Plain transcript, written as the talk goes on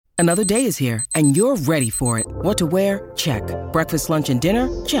Another day is here, and you're ready for it. What to wear? Check. Breakfast, lunch, and dinner?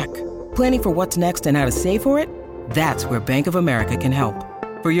 Check. Planning for what's next and how to save for it? That's where Bank of America can help.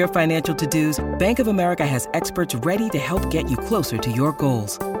 For your financial to-dos, Bank of America has experts ready to help get you closer to your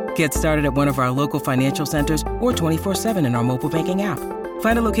goals. Get started at one of our local financial centers or 24/7 in our mobile banking app.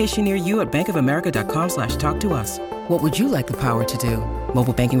 Find a location near you at bankofamerica.com/talktous. What would you like the power to do?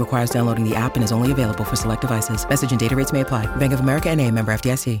 Mobile banking requires downloading the app and is only available for select devices. Message and data rates may apply. Bank of America N.A., member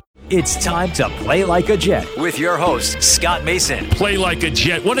FDIC. It's time to play like a Jet with your host, Scott Mason. Play like a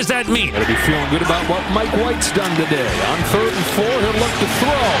Jet. What does that mean? Gotta be feeling good about what Mike White's done today. On 3rd and 4, he'll look to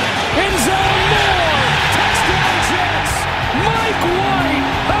throw. End zone, Moore! Touchdown Jets! Mike White!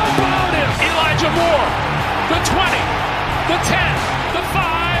 How about him? Elijah Moore, the 20, the 10, the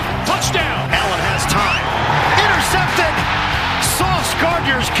 5, touchdown. Allen has time. Intercepted! Sauce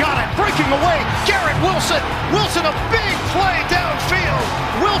Gardner's got it. Breaking away. Garrett Wilson. Wilson, a big play downfield.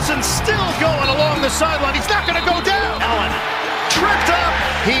 Wilson still going along the sideline. He's not going to go down. Allen tripped up.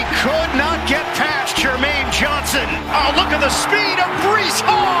 He could not get past Jermaine Johnson. Oh, look at the speed of Breece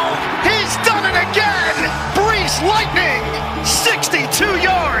Hall. He's done it again. Breece Lightning. 62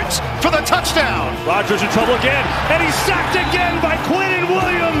 yards for the touchdown. Rodgers in trouble again, and he's sacked again by Quinnen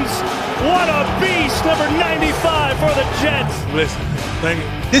Williams. What a beast, number 95 for the Jets. Listen, thank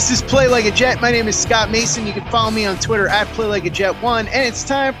you. This is Play Like a Jet. My name is Scott Mason. You can follow me on Twitter at PlayLikeAJet1. And it's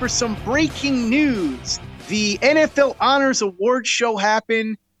time for some breaking news. The NFL Honors Award show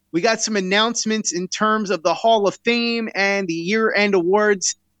happened. We got some announcements in terms of the Hall of Fame and the year-end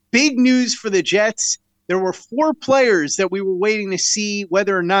awards. Big news for the Jets. There were 4 players that we were waiting to see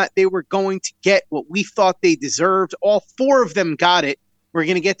whether or not they were going to get what we thought they deserved. All 4 of them got it. We're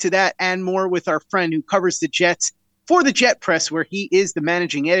going to get to that and more with our friend who covers the Jets for the Jet Press, where he is the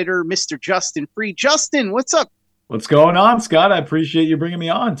managing editor, Mr. Justin Free. Justin, what's up? What's going on, Scott? I appreciate you bringing me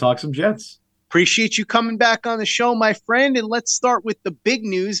on. Talk some Jets. Appreciate you coming back on the show, my friend. And let's start with the big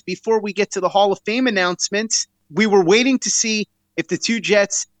news before we get to the Hall of Fame announcements. We were waiting to see if the 2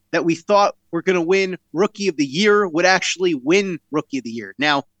 Jets that we thought were going to win Rookie of the Year would actually win Rookie of the Year.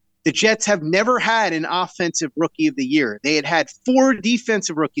 Now, the Jets have never had an offensive Rookie of the Year. They had 4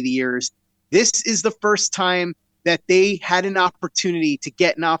 defensive Rookie of the Years. This is the first time that they had an opportunity to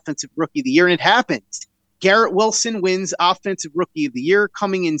get an offensive Rookie of the Year, and it happens. Garrett Wilson wins Offensive Rookie of the Year.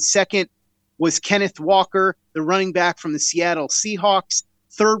 Coming in second was Kenneth Walker, the running back from the Seattle Seahawks.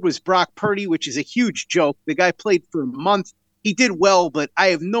 Third was Brock Purdy, which is a huge joke. The guy played for a month. He did well, but I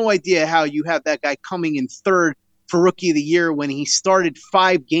have no idea how you have that guy coming in third for Rookie of the Year when he started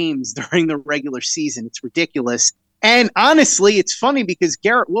 5 games during the regular season. It's ridiculous. And honestly, it's funny because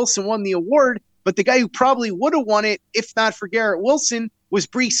Garrett Wilson won the award, but the guy who probably would have won it, if not for Garrett Wilson, was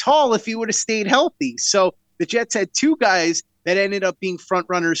Breece Hall if he would have stayed healthy. So the Jets had 2 guys that ended up being front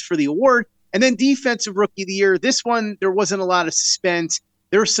runners for the award. And then Defensive Rookie of the Year. This one, there wasn't a lot of suspense.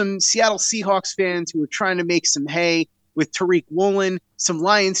 There were some Seattle Seahawks fans who were trying to make some hay with Tariq Woolen. Some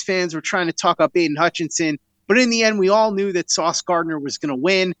Lions fans were trying to talk up Aiden Hutchinson. But in the end, we all knew that Sauce Gardner was going to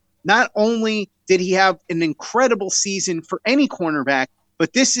win. Not only did he have an incredible season for any cornerback,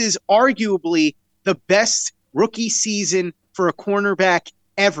 but this is arguably the best rookie season for a cornerback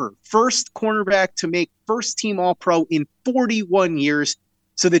ever. First cornerback to make first-team All-Pro in 41 years.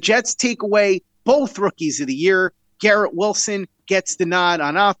 So the Jets take away both Rookies of the Year. Garrett Wilson gets the nod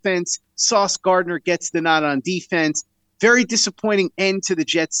on offense. Sauce Gardner gets the nod on defense. Very disappointing end to the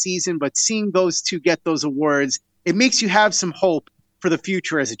Jets season, but seeing those 2 get those awards, it makes you have some hope for the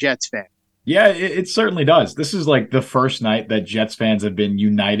future as a Jets fan. Yeah, it certainly does. This is like the first night that Jets fans have been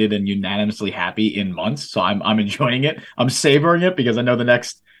united and unanimously happy in months. So I'm enjoying it. I'm savoring it because I know the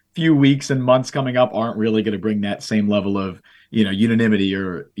next few weeks and months coming up aren't really going to bring that same level of, unanimity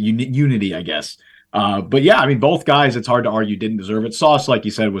or unity, I guess. But yeah, I mean, both guys, it's hard to argue, didn't deserve it. Sauce, like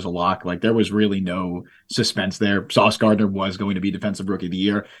you said, was a lock. Like there was really no suspense there. Sauce Gardner was going to be Defensive Rookie of the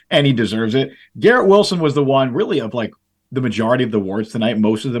Year, and he deserves it. Garrett Wilson was the one really of like the majority of the awards tonight.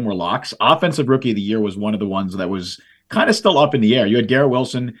 Most of them were locks. Offensive Rookie of the Year was one of the ones that was kind of still up in the air. You had Garrett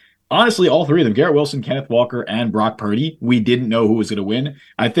Wilson. Honestly, all 3 of them, Garrett Wilson, Kenneth Walker, and Brock Purdy, we didn't know who was going to win.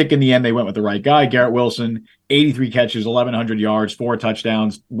 I think in the end, they went with the right guy. Garrett Wilson, 83 catches, 1,100 yards, 4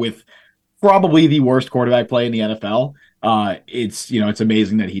 touchdowns with probably the worst quarterback play in the NFL. It's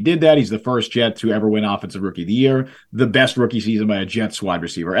amazing that he did that. He's the first Jet to ever win Offensive Rookie of the Year, the best rookie season by a Jets wide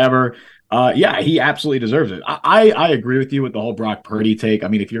receiver ever. He absolutely deserves it. I agree with you with the whole Brock Purdy take. I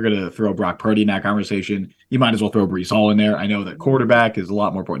mean, if you're going to throw Brock Purdy in that conversation, you might as well throw Breece Hall in there. I know that quarterback is a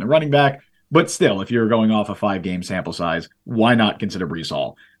lot more important than running back, but still, if you're going off a 5-game sample size, why not consider Breece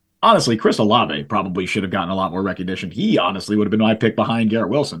Hall? honestly, Chris Olave probably should have gotten a lot more recognition. He honestly would have been my pick behind Garrett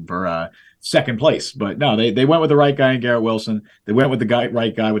Wilson for second place. But no, they went with the right guy in Garrett Wilson. They went with the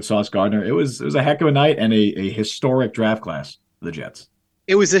right guy with Sauce Gardner. It was a heck of a night and a historic draft class for the Jets.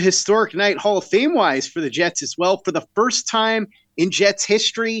 It was a historic night Hall of Fame-wise for the Jets as well. For the first time in Jets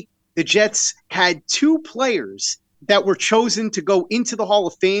history, the Jets had two players that were chosen to go into the Hall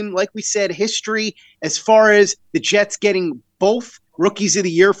of Fame. Like we said, history as far as the Jets getting both Rookies of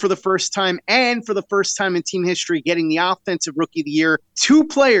the Year for the first time and for the first time in team history getting the Offensive Rookie of the Year. Two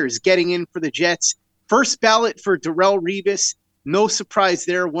players getting in for the Jets. First ballot for Darrelle Revis. No surprise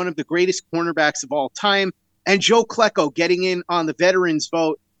there. One of the greatest cornerbacks of all time. And Joe Klecko getting in on the veterans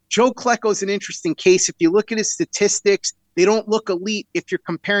vote. Joe Klecko is an interesting case. If you look at his statistics, they don't look elite if you're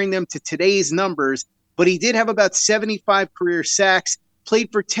comparing them to today's numbers, but he did have about 75 career sacks,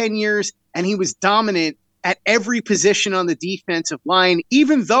 played for 10 years, and he was dominant at every position on the defensive line,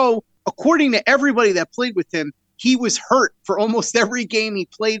 even though, according to everybody that played with him, he was hurt for almost every game he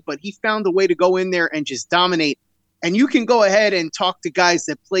played, but he found a way to go in there and just dominate. And you can go ahead and talk to guys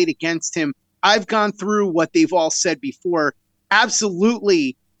that played against him. I've gone through what they've all said before.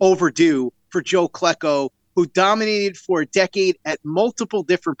 Absolutely overdue for Joe Klecko, who dominated for a decade at multiple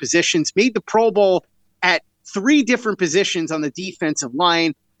different positions, made the Pro Bowl at 3 different positions on the defensive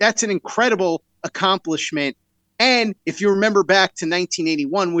line. That's an incredible accomplishment. And if you remember back to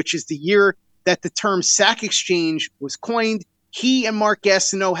 1981, which is the year that the term sack exchange was coined, he and Mark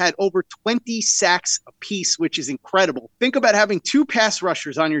Gastineau had over 20 sacks apiece, which is incredible. Think about having 2 pass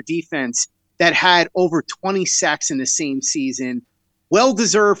rushers on your defense that had over 20 sacks in the same season.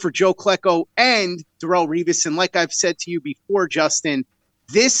 Well-deserved for Joe Klecko and Darrelle Revis. And like I've said to you before, Justin,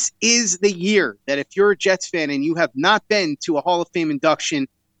 this is the year that if you're a Jets fan and you have not been to a Hall of Fame induction,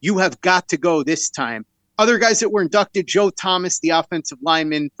 you have got to go this time. Other guys that were inducted, Joe Thomas, the offensive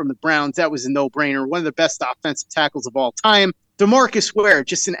lineman from the Browns, that was a no-brainer. One of the best offensive tackles of all time. DeMarcus Ware,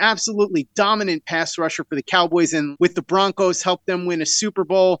 just an absolutely dominant pass rusher for the Cowboys, and with the Broncos, helped them win a Super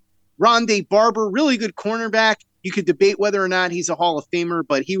Bowl. Rondé Barber, really good cornerback. You could debate whether or not he's a Hall of Famer,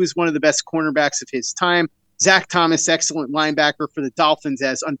 but he was one of the best cornerbacks of his time. Zach Thomas, excellent linebacker for the Dolphins,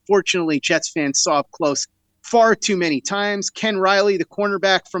 as unfortunately Jets fans saw up close far too many times. Ken Riley, the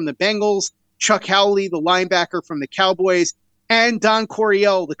cornerback from the Bengals. Chuck Howley, the linebacker from the Cowboys. And Don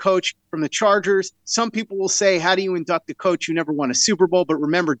Coryell, the coach from the Chargers. Some people will say, how do you induct a coach who never won a Super Bowl? But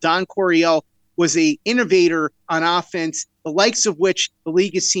remember, Don Coryell was an innovator on offense, the likes of which the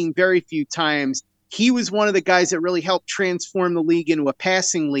league has seen very few times. He was one of the guys that really helped transform the league into a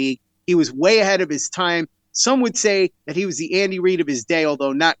passing league. He was way ahead of his time. Some would say that he was the Andy Reid of his day,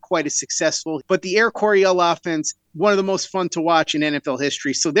 although not quite as successful. But the Air Coryell offense, one of the most fun to watch in NFL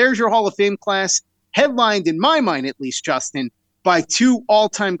history. So there's your Hall of Fame class, headlined, in my mind at least, Justin, by 2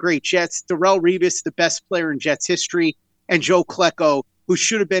 all-time great Jets, Darrelle Revis, the best player in Jets history, and Joe Klecko, who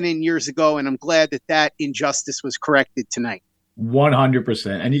should have been in years ago, and I'm glad that that injustice was corrected tonight.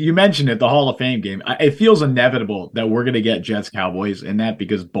 100%. And you mentioned it, the Hall of Fame game. It feels inevitable that we're going to get Jets Cowboys in that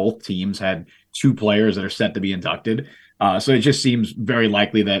because both teams had 2 players that are set to be inducted. So it just seems very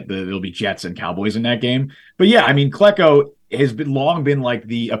likely that there'll be Jets and Cowboys in that game. But yeah, I mean, Klecko has long been like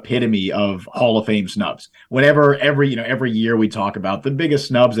the epitome of Hall of Fame snubs. Whenever every year we talk about the biggest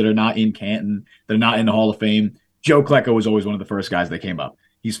snubs that are not in Canton, that are not in the Hall of Fame, Joe Klecko was always one of the first guys that came up.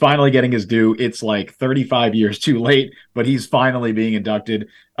 He's finally getting his due. It's like 35 years too late, but he's finally being inducted.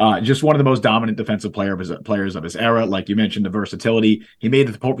 Just one of the most dominant defensive players of his era. Like you mentioned, the versatility. He made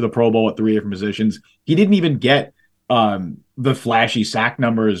the Pro Bowl at 3 different positions. He didn't even get the flashy sack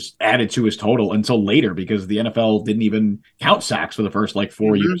numbers added to his total until later because the NFL didn't even count sacks for the first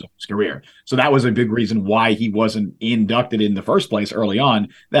 4 years of his career. So that was a big reason why he wasn't inducted in the first place early on.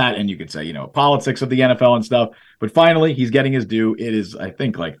 That, and you could say, politics of the NFL and stuff. But finally, he's getting his due. It is, I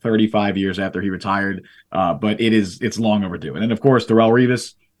think, 35 years after he retired, but it's long overdue. And then, of course, Darrelle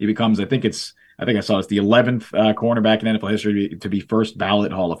Revis, he becomes, I think I saw it's the 11th cornerback in NFL history to be first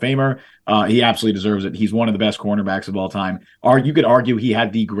ballot Hall of Famer. He absolutely deserves it. He's one of the best cornerbacks of all time. You could argue he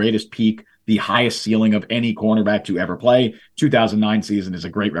had the greatest peak, the highest ceiling of any cornerback to ever play. 2009 season is a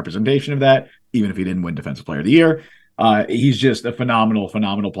great representation of that, even if he didn't win Defensive Player of the Year. He's just a phenomenal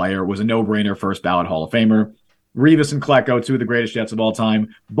player. Was a no-brainer first ballot Hall of Famer. Revis and Klecko, 2 of the greatest Jets of all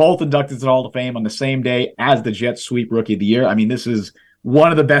time, both inducted to the Hall of Fame on the same day as the Jets sweep Rookie of the Year. I mean, this is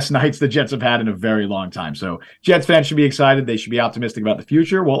one of the best nights the Jets have had in a very long time. So Jets fans should be excited. They should be optimistic about the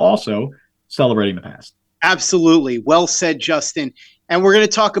future while also celebrating the past. Absolutely. Well said, Justin. And we're going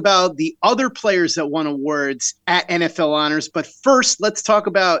to talk about the other players that won awards at NFL Honors. But first, let's talk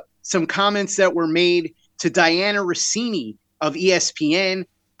about some comments that were made to Diana Rossini of ESPN.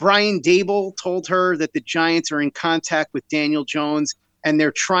 Brian Daboll told her that the Giants are in contact with Daniel Jones and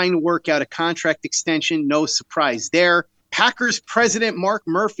they're trying to work out a contract extension. No surprise there. Packers president Mark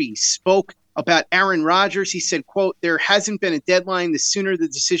Murphy spoke about Aaron Rodgers. He said, quote, "There hasn't been a deadline. The sooner the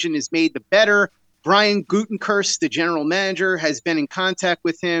decision is made, the better." Brian Gutekunst, the general manager, has been in contact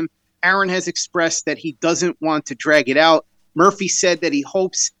with him. Aaron has expressed that he doesn't want to drag it out. Murphy said that he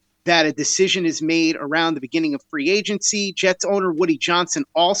hopes that a decision is made around the beginning of free agency. Jets owner Woody Johnson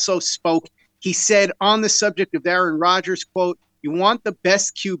also spoke. He said on the subject of Aaron Rodgers, quote, "You want the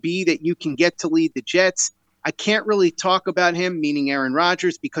best QB that you can get to lead the Jets. I can't really talk about him," meaning Aaron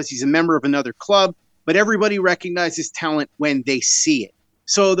Rodgers, because he's a member of another club, but everybody recognizes talent when they see it.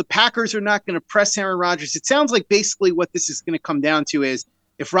 So the Packers are not going to press Aaron Rodgers. It sounds like basically what this is going to come down to is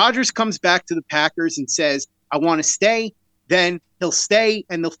if Rodgers comes back to the Packers and says, "I want to stay," then he'll stay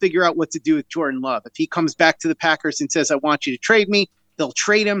and they'll figure out what to do with Jordan Love. If he comes back to the Packers and says, "I want you to trade me," they'll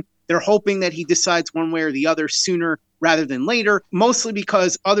trade him. They're hoping that he decides one way or the other sooner rather than later, mostly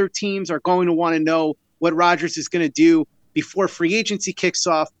because other teams are going to want to know what Rodgers is going to do before free agency kicks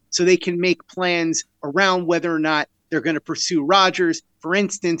off so they can make plans around whether or not they're going to pursue Rodgers. For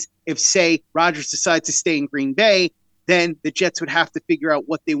instance, if, say, Rodgers decides to stay in Green Bay, then the Jets would have to figure out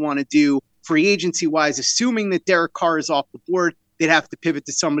what they want to do free agency-wise. Assuming that Derek Carr is off the board, they'd have to pivot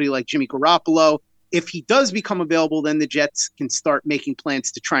to somebody like Jimmy Garoppolo. If he does become available, then the Jets can start making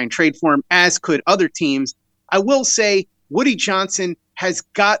plans to try and trade for him, as could other teams. I will say Woody Johnson has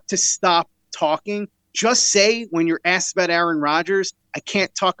got to stop talking. Just say when you're asked about Aaron Rodgers, "I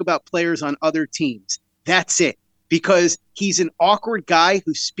can't talk about players on other teams." That's it. Because he's an awkward guy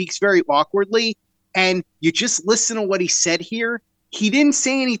who speaks very awkwardly. And you just listen to what he said here. He didn't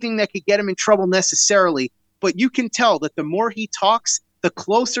say anything that could get him in trouble necessarily, but you can tell that the more he talks, the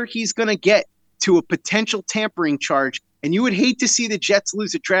closer he's going to get to a potential tampering charge. And you would hate to see the Jets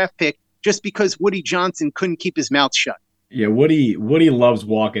lose a draft pick just because Woody Johnson couldn't keep his mouth shut. Yeah, Woody loves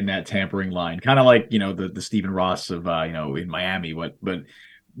walking that tampering line, kind of like, the Stephen Ross of, in Miami. But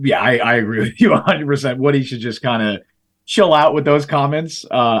yeah, I agree with you 100%. Woody should just kind of chill out with those comments.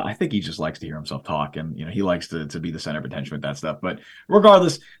 I think he just likes to hear himself talk, and he likes to be the center of attention with that stuff. But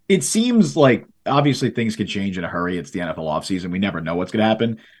regardless, it seems like obviously things could change in a hurry. It's the NFL offseason. We never know what's going to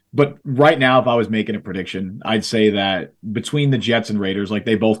happen. But right now, if I was making a prediction, I'd say that between the Jets and Raiders, like,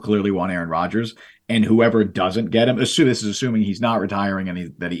 they both clearly want Aaron Rodgers, and whoever doesn't get him, this is assuming he's not retiring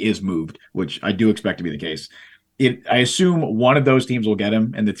and that he is moved, which I do expect to be the case. I assume one of those teams will get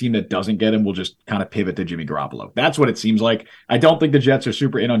him, and the team that doesn't get him will just kind of pivot to Jimmy Garoppolo. That's what it seems like. I don't think the Jets are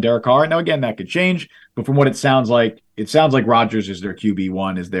super in on Derek Carr. Now, again, that could change, but from what it sounds like Rodgers is their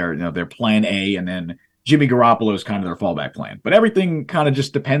QB1, is their plan A, and then Jimmy Garoppolo is kind of their fallback plan. But everything kind of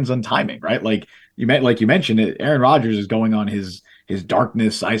just depends on timing, right? Like you mentioned, Aaron Rodgers is going on his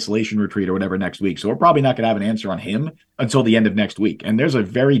darkness isolation retreat or whatever next week. So we're probably not going to have an answer on him until the end of next week. And there's a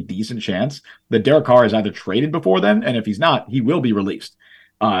very decent chance that Derek Carr is either traded before then, and if he's not, he will be released.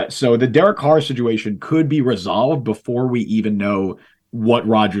 So the Derek Carr situation could be resolved before we even know what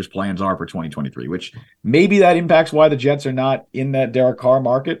Rodgers' plans are for 2023, which maybe that impacts why the Jets are not in that Derek Carr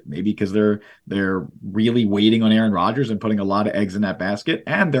market, maybe because they're really waiting on Aaron Rodgers and putting a lot of eggs in that basket,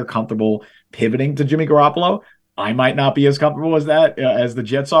 and they're comfortable pivoting to Jimmy Garoppolo. I might not be as comfortable as that, as the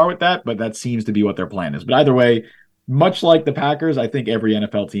Jets are with that, but that seems to be what their plan is. But either way, much like the Packers, I think every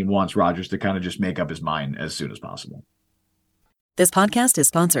NFL team wants Rodgers to kind of just make up his mind as soon as possible. This podcast is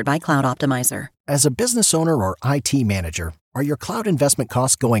sponsored by Cloud Optimizer. As a business owner or IT manager, are your cloud investment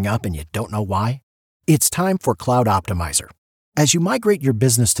costs going up and you don't know why? It's time for Cloud Optimizer. As you migrate your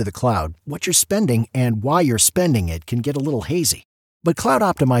business to the cloud, what you're spending and why you're spending it can get a little hazy. But Cloud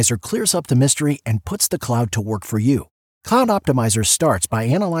Optimizer clears up the mystery and puts the cloud to work for you. Cloud Optimizer starts by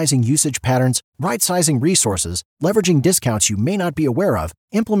analyzing usage patterns, right-sizing resources, leveraging discounts you may not be aware of,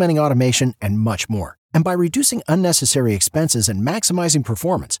 implementing automation, and much more. And by reducing unnecessary expenses and maximizing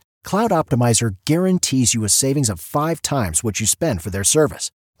performance, Cloud Optimizer guarantees you a savings of 5 times what you spend for their service.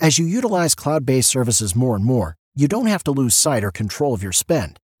 As you utilize cloud-based services more and more, you don't have to lose sight or control of your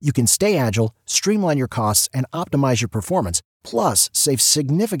spend. You can stay agile, streamline your costs, and optimize your performance, plus save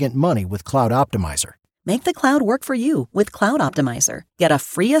significant money with Cloud Optimizer. Make the cloud work for you with Cloud Optimizer. Get a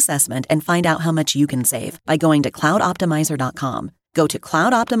free assessment and find out how much you can save by going to cloudoptimizer.com. Go to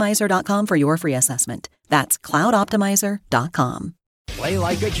cloudoptimizer.com for your free assessment. That's cloudoptimizer.com. Play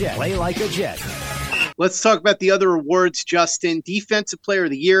like a Jet. Play like a Jet. Let's talk about the other awards, Justin. Defensive Player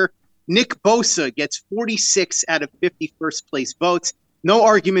of the Year. Nick Bosa gets 46 out of 50 first-place votes. No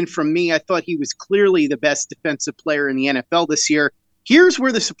argument from me. I thought he was clearly the best defensive player in the NFL this year. Here's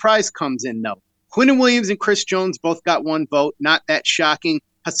where the surprise comes in, though. Quinnen Williams and Chris Jones both got 1 vote. Not that shocking.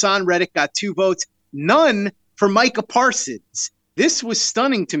 Hassan Reddick got 2 votes. None for Micah Parsons. This was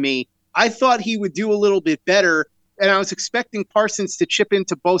stunning to me. I thought he would do a little bit better, and I was expecting Parsons to chip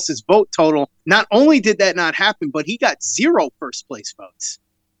into Bosa's vote total. Not only did that not happen, but he got 0 first-place votes.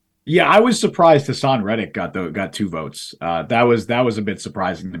 Yeah, I was surprised Hassan Reddick got 2 votes. That was a bit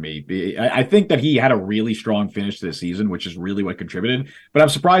surprising to me. I think that he had a really strong finish to the season, which is really what contributed. But I'm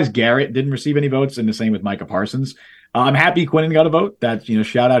surprised Garrett didn't receive any votes, and the same with Micah Parsons. I'm happy Quinnen got a vote. That,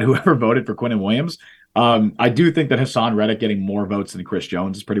 shout out whoever voted for Quinnen Williams. I do think that Hassan Reddick getting more votes than Chris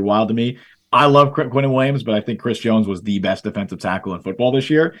Jones is pretty wild to me. I love Quinnen Williams, but I think Chris Jones was the best defensive tackle in football this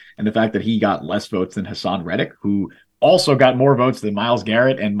year. And the fact that he got less votes than Hassan Reddick, who also got more votes than Myles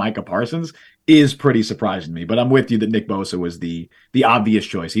Garrett and Micah Parsons, is pretty surprising to me. But I'm with you that Nick Bosa was the obvious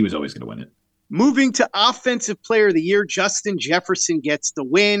choice. He was always going to win it. Moving to Offensive Player of the Year, Justin Jefferson gets the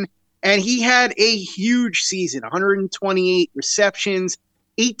win. And he had a huge season, 128 receptions,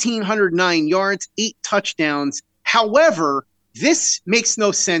 1,809 yards, 8 touchdowns. However, this makes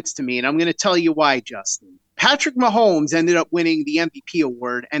no sense to me, and I'm going to tell you why, Justin. Patrick Mahomes ended up winning the MVP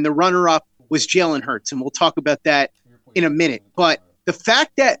award, and the runner-up was Jalen Hurts, and we'll talk about that in a minute. But the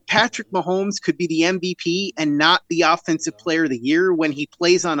fact that Patrick Mahomes could be the MVP and not the Offensive Player of the Year when he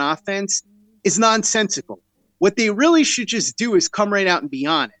plays on offense is nonsensical. What they really should just do is come right out and be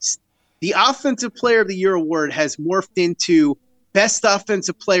honest. The Offensive Player of the Year award has morphed into Best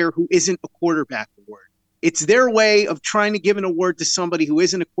Offensive Player who isn't a quarterback award. It's their way of trying to give an award to somebody who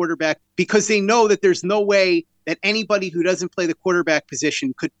isn't a quarterback because they know that there's no way that anybody who doesn't play the quarterback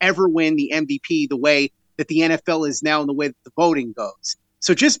position could ever win the MVP the way that the NFL is now and the way that the voting goes.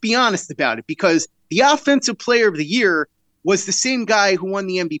 So just be honest about it, because the Offensive Player of the Year was the same guy who won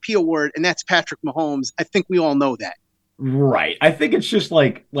the MVP award, and that's Patrick Mahomes. I think we all know that. Right. I think it's just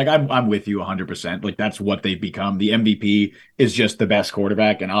like I'm with you 100%. Like, that's what they've become. The MVP is just the best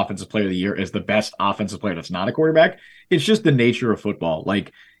quarterback, and Offensive Player of the Year is the best offensive player that's not a quarterback. It's just the nature of football.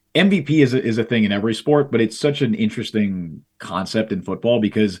 Like, MVP is a thing in every sport, but it's such an interesting concept in football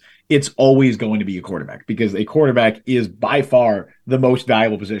because it's always going to be a quarterback, because a quarterback is by far the most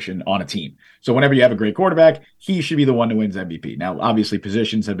valuable position on a team. So whenever you have a great quarterback, he should be the one who wins MVP. Now, obviously,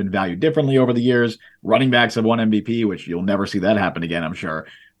 positions have been valued differently over the years. Running backs have won MVP, which you'll never see that happen again, I'm sure.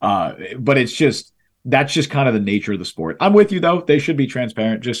 But that's just kind of the nature of the sport. I'm with you, though. They should be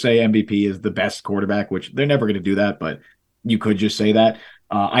transparent. Just say MVP is the best quarterback, which they're never going to do that, but you could just say that.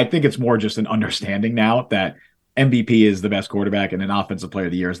 I think it's more just an understanding now that MVP is the best quarterback and an Offensive Player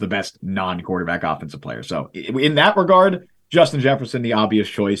of the Year is the best non-quarterback offensive player. So in that regard, Justin Jefferson, the obvious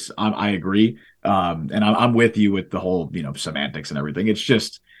choice. I agree. And I'm with you with the whole, semantics and everything.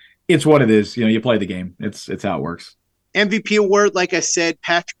 It's what it is. You play the game. It's how it works. MVP award, like I said,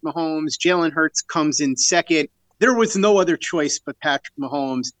 Patrick Mahomes. Jalen Hurts comes in second. There was no other choice but Patrick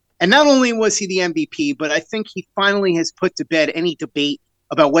Mahomes. And not only was he the MVP, but I think he finally has put to bed any debate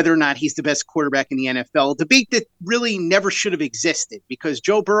about whether or not he's the best quarterback in the NFL. A debate that really never should have existed, because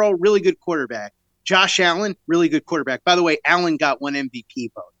Joe Burrow, really good quarterback. Josh Allen, really good quarterback. By the way, Allen got 1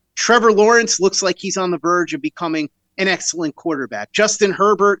 MVP vote. Trevor Lawrence looks like he's on the verge of becoming an excellent quarterback. Justin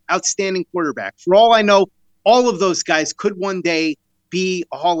Herbert, outstanding quarterback. For all I know, all of those guys could one day be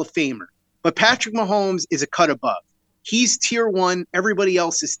a Hall of Famer. But Patrick Mahomes is a cut above. He's tier 1. Everybody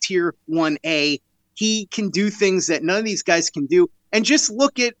else is tier 1A. He can do things that none of these guys can do. And just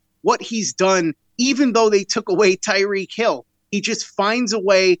look at what he's done, even though they took away Tyreek Hill. He just finds a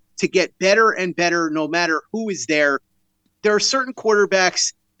way to get better and better no matter who is there. There are certain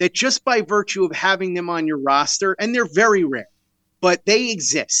quarterbacks that just by virtue of having them on your roster, and they're very rare, but they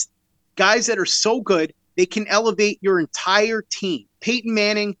exist. Guys that are so good, they can elevate your entire team. Peyton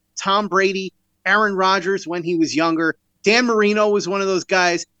Manning, Tom Brady, Aaron Rodgers when he was younger. Dan Marino was one of those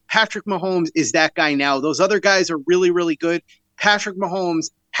guys. Patrick Mahomes is that guy now. Those other guys are really, really good. Patrick Mahomes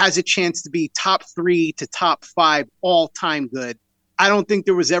has a chance to be top 3 to top 5 all-time good. I don't think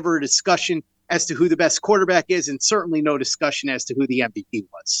there was ever a discussion as to who the best quarterback is, and certainly no discussion as to who the MVP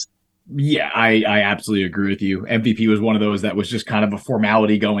was. Yeah, I absolutely agree with you. MVP was one of those that was just kind of a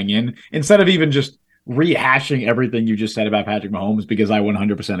formality going in, instead of even just rehashing everything you just said about Patrick Mahomes, because I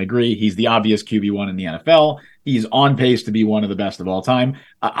 100% agree. He's the obvious QB1 in the NFL. He's on pace to be one of the best of all time.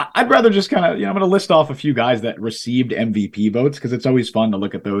 I'd rather just kind of, I'm going to list off a few guys that received MVP votes, because it's always fun to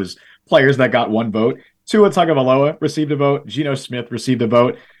look at those players that got 1 vote. Tua Tagovailoa received a vote. Geno Smith received a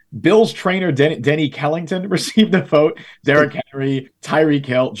vote. Bills trainer Denny Kellington received a vote. Derrick Henry, Tyreek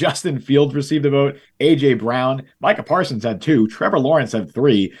Hill, Justin Fields received a vote. A.J. Brown, Micah Parsons had 2. Trevor Lawrence had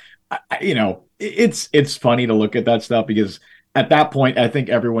 3. It's funny to look at that stuff, because at that point, I think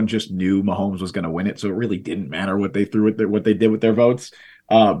everyone just knew Mahomes was going to win it, so it really didn't matter what they threw with what they did with their votes.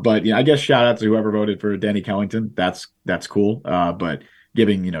 But I guess shout out to whoever voted for Danny Kellington. That's cool. But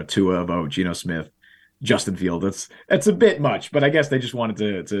giving Tua a vote, Geno Smith, Justin Fields, that's a bit much. But I guess they just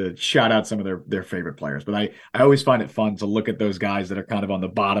wanted to shout out some of their favorite players. But I always find it fun to look at those guys that are kind of on the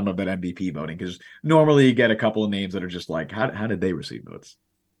bottom of that MVP voting, because normally you get a couple of names that are just like, how did they receive votes?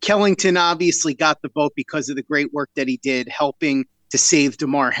 Kellington obviously got the vote because of the great work that he did helping to save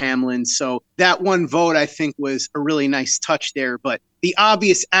Damar Hamlin. So that one vote, I think, was a really nice touch there. But the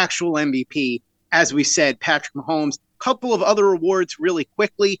obvious actual MVP, as we said, Patrick Mahomes. Couple of other awards really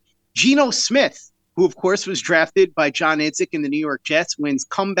quickly. Geno Smith, who, of course, was drafted by John Idzik in the New York Jets, wins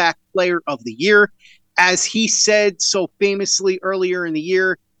Comeback Player of the Year. As he said so famously earlier in the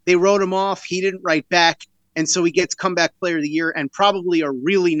year, they wrote him off. He didn't write back. And so he gets Comeback Player of the Year and probably a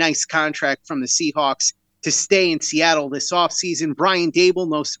really nice contract from the Seahawks to stay in Seattle this offseason. Brian Daboll,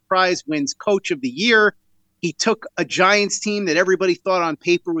 no surprise, wins Coach of the Year. He took a Giants team that everybody thought on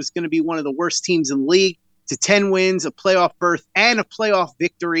paper was going to be one of the worst teams in the league to 10 wins, a playoff berth, and a playoff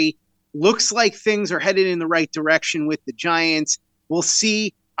victory. Looks like things are headed in the right direction with the Giants. We'll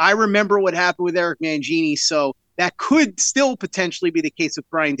see. I remember what happened with Eric Mangini, so that could still potentially be the case with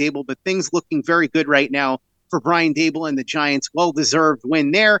Brian Daboll, but things looking very good right now for Brian Daboll and the Giants. Well-deserved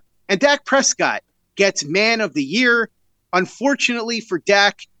win there. And Dak Prescott gets Man of the Year. Unfortunately for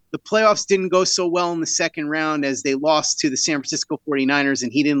Dak, the playoffs didn't go so well in the second round as they lost to the San Francisco 49ers,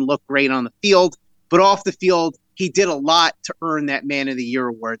 and he didn't look great on the field. But off the field, he did a lot to earn that Man of the Year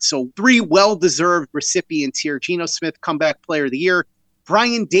award. So 3 well-deserved recipients here. Geno Smith, Comeback Player of the Year.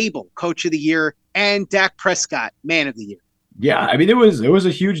 Brian Daboll, Coach of the Year. And Dak Prescott, Man of the Year. Yeah, I mean, it was a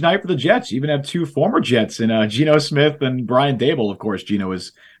huge night for the Jets. You even have 2 former Jets in Geno Smith and Brian Daboll. Of course, Geno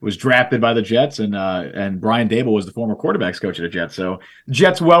was drafted by the Jets, and Brian Daboll was the former quarterbacks coach of the Jets. So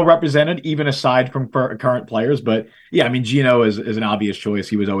Jets well represented, even aside from current players. But yeah, I mean, Geno is an obvious choice.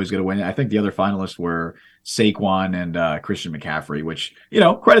 He was always going to win. I think the other finalists were Saquon and Christian McCaffrey, which,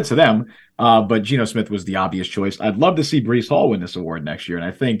 credit to them. But Geno Smith was the obvious choice. I'd love to see Breece Hall win this award next year, and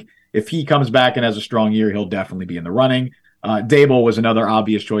I think if he comes back and has a strong year, he'll definitely be in the running. Daboll was another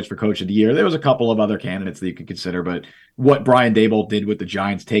obvious choice for Coach of the Year. There was a couple of other candidates that you could consider, but what Brian Daboll did with the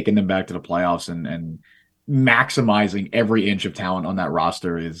Giants, taking them back to the playoffs and maximizing every inch of talent on that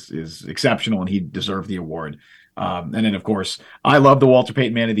roster is exceptional, and he deserved the award. And then, of course, I love the Walter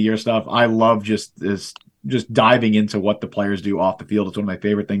Payton Man of the Year stuff. I love just diving into what the players do off the field. It's one of my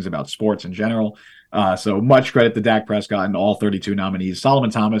favorite things about sports in general. So much credit to Dak Prescott and all 32 nominees.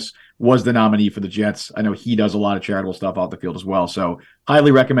 Solomon Thomas was the nominee for the Jets. I know he does a lot of charitable stuff off the field as well. So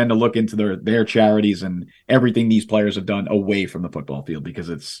highly recommend to look into their charities and everything these players have done away from the football field, because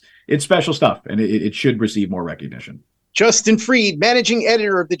it's special stuff, and it should receive more recognition. Justin Freed, managing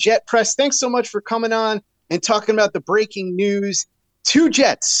editor of the Jet Press. Thanks so much for coming on and talking about the breaking news. 2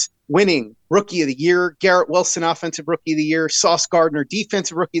 Jets winning Rookie of the Year. Garrett Wilson, Offensive Rookie of the Year. Sauce Gardner,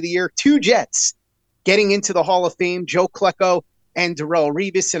 Defensive Rookie of the Year. 2 Jets getting into the Hall of Fame, Joe Klecko and Darrelle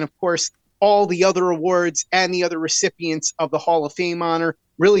Revis, and of course, all the other awards and the other recipients of the Hall of Fame honor.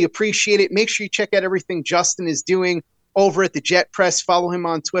 Really appreciate it. Make sure you check out everything Justin is doing over at the Jet Press. Follow him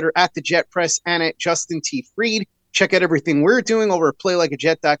on Twitter at the Jet Press and at Justin T. Freed. Check out everything we're doing over at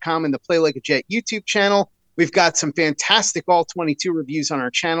PlayLikeAJet.com and the Play Like a Jet YouTube channel. We've got some fantastic All-22 reviews on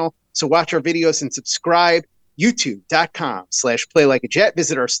our channel, so watch our videos and subscribe. YouTube.com/PlayLikeAJet.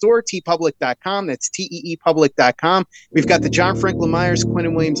 Visit our store, teepublic.com. That's teepublic.com. We've got the John Franklin Myers,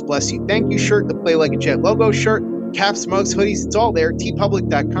 Quentin Williams, Bless You, Thank You shirt, the Play Like a Jet logo shirt, caps, mugs, hoodies. It's all there.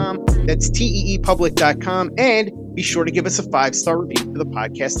 teepublic.com. That's teepublic.com. And be sure to give us a 5-star review for the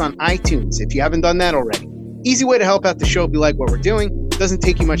podcast on iTunes if you haven't done that already. Easy way to help out the show if you like what we're doing. Doesn't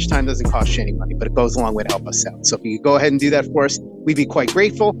take you much time, doesn't cost you any money, but it goes a long way to help us out. So if you could go ahead and do that for us, we'd be quite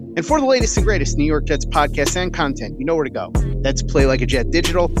grateful. And for the latest and greatest New York Jets podcasts and content, you know where to go. That's Play Like a Jet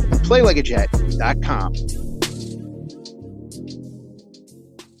Digital and PlayLikeAJet.com.